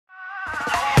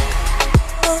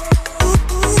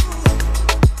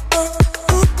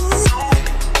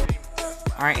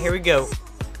Alright, here we go.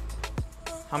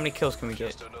 How many kills can we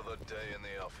get? Just another day in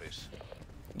the office.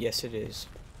 Yes, it is.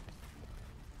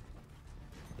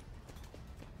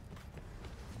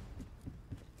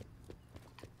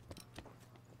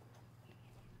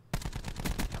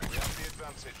 We have the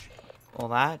advantage. Well,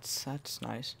 that's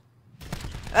nice.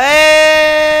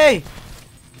 Hey!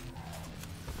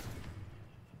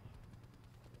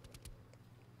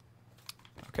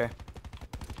 Okay.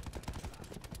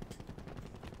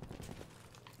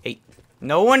 Hey,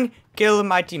 no one kill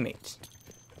my teammates.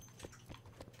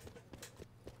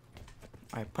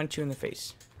 I punch you in the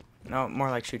face. No, more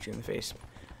like shoot you in the face.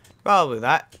 Probably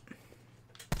that.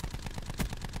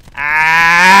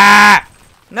 Ah!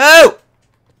 No!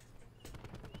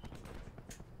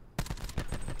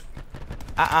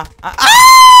 Ah!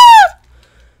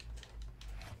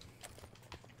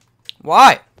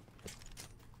 Why?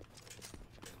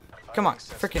 Come on,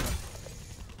 freaking.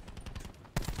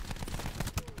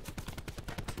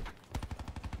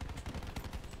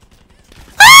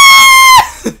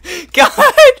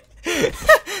 God!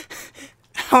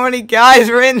 How many guys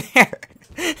were in there?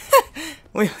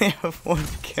 We only have one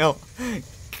kill.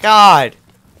 God.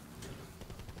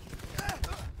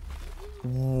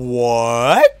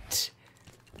 What?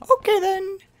 Okay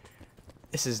then.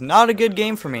 This is not a good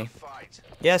game for me.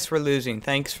 Yes, we're losing.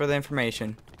 Thanks for the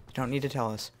information. You don't need to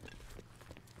tell us.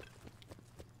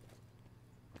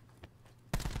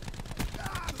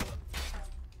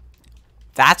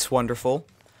 That's wonderful.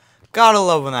 Gotta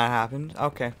love when that happens.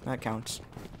 Okay, that counts.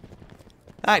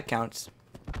 That counts.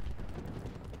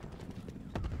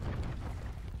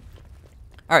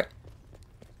 Alright.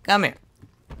 Come here.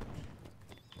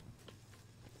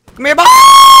 Come here, boy!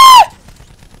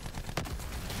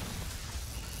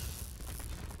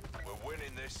 We're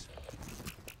winning this.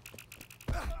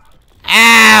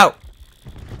 Ow!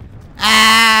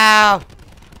 Ow!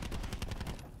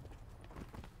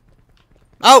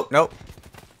 Oh, nope.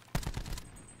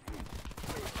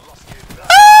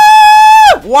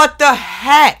 Ah! What the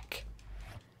heck?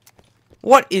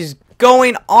 What is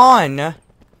going on?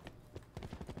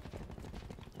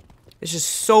 This is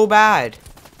so bad.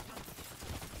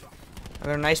 Are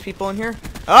there nice people in here?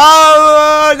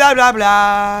 Oh, blah, blah,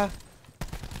 blah.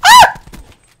 Ah!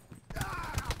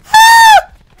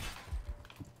 Ah!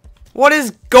 What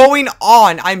is going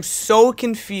on? I'm so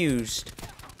confused.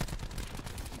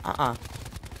 Oh,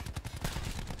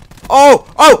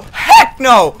 oh, heck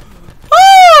no!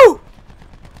 Woo!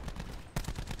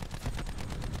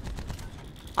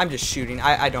 I'm just shooting.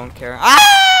 I don't care.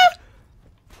 Ah!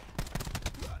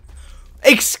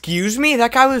 Excuse me?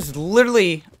 That guy was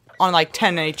literally on like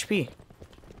 10 HP.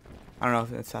 I don't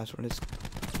know if that's what it's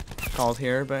called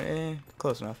here, but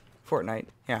close enough. Fortnite,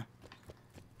 yeah.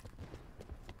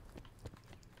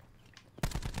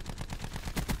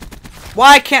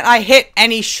 Why can't I hit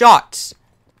any shots?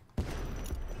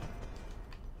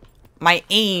 My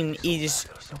aim is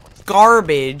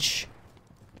garbage.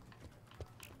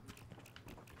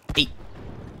 Hey.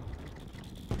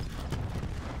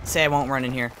 Say I won't run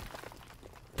in here.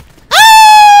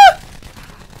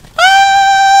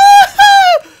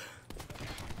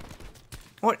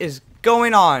 What is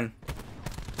going on?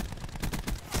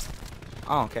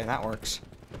 Oh, okay, that works.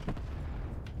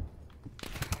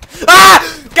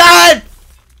 Ah! God!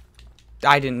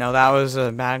 I didn't know that was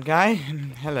a bad guy.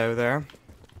 Hello there.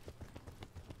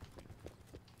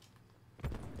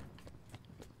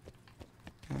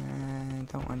 And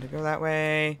don't want to go that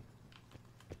way.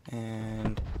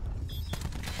 And...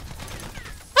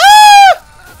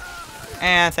 Ah!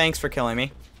 And thanks for killing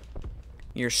me.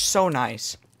 You're so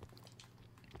nice.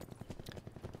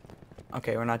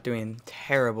 Okay, we're not doing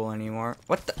terrible anymore.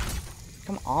 What the?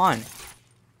 Come on.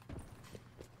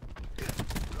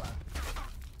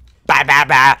 Bah, bah,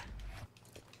 bah.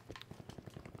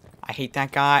 I hate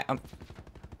that guy.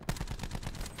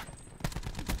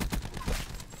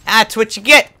 That's what you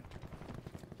get.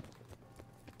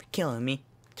 For killing me.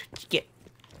 That's what you get.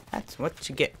 That's what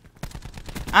you get.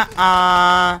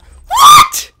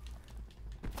 What?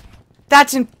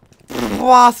 That's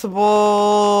impossible.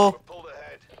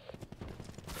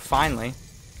 Finally.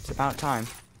 It's about time.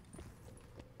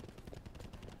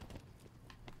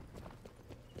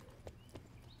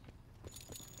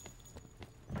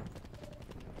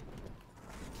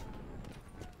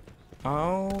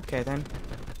 Okay then.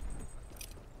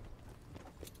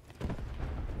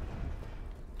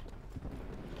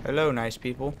 Hello, nice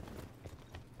people.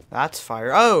 That's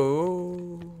fire.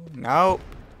 Oh, no.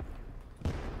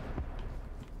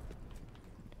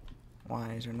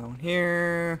 Why is there no one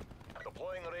here?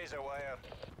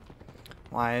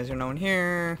 Why is there no one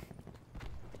here?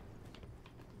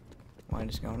 What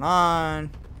is going on?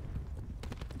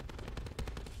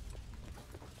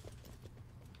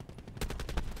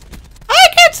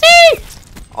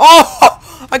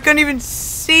 Oh! I couldn't even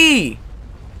see!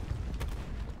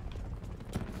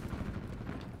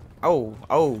 Oh,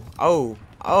 oh, oh,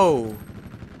 oh.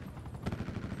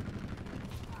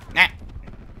 Nah.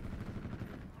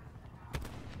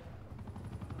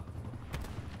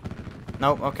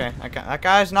 Nope, okay. That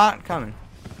guy's not coming.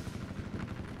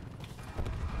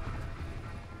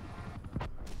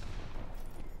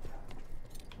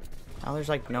 Now there's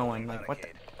like no one. Like, what the?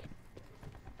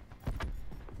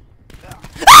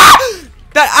 Ah!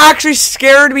 That actually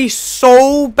scared me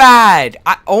so bad.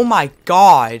 Oh my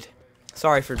god.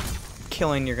 Sorry for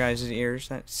killing your guys' ears.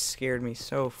 That scared me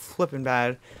so flippin'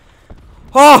 bad.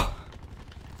 Oh!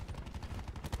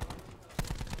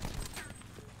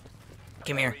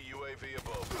 Come here.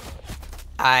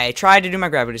 I tried to do my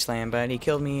gravity slam, but he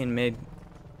killed me in mid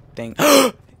thing.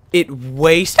 It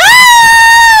wasted.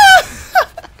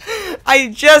 I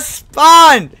just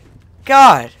spawned.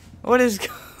 God, what is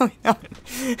going on?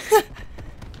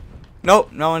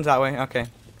 Nope, no one's that way. Okay.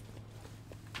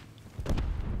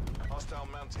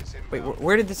 Wait,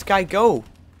 where did this guy go?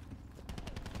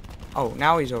 Oh,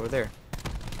 now he's over there.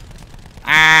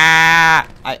 Ah!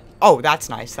 Oh, that's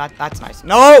nice. That's nice.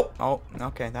 No! Oh,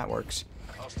 okay, that works.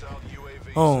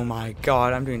 Oh my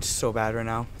god, I'm doing so bad right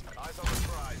now.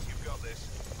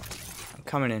 I'm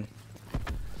coming in.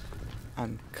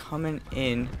 I'm coming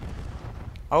in.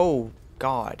 Oh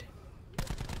god.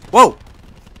 Whoa!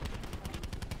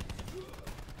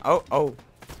 Oh.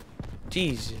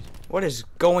 Jesus. What is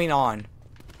going on?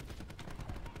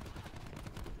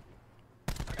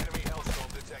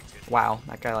 Wow,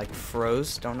 that guy like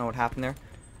froze. Don't know what happened there.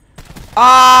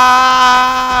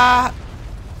 Ah!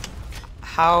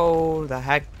 How the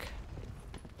heck?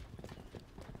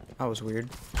 That was weird.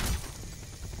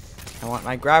 I want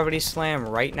my gravity slam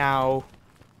right now.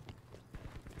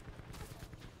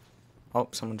 Oh,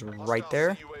 someone's right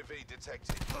there.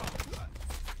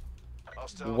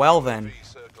 Well then.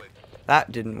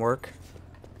 That didn't work.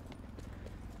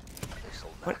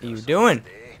 What are you doing?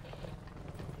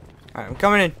 Alright, I'm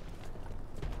coming in.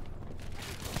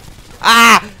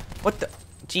 Ah! What the?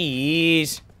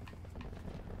 Jeez.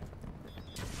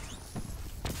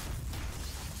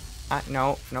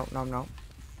 No.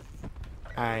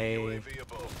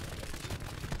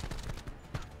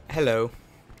 Hello.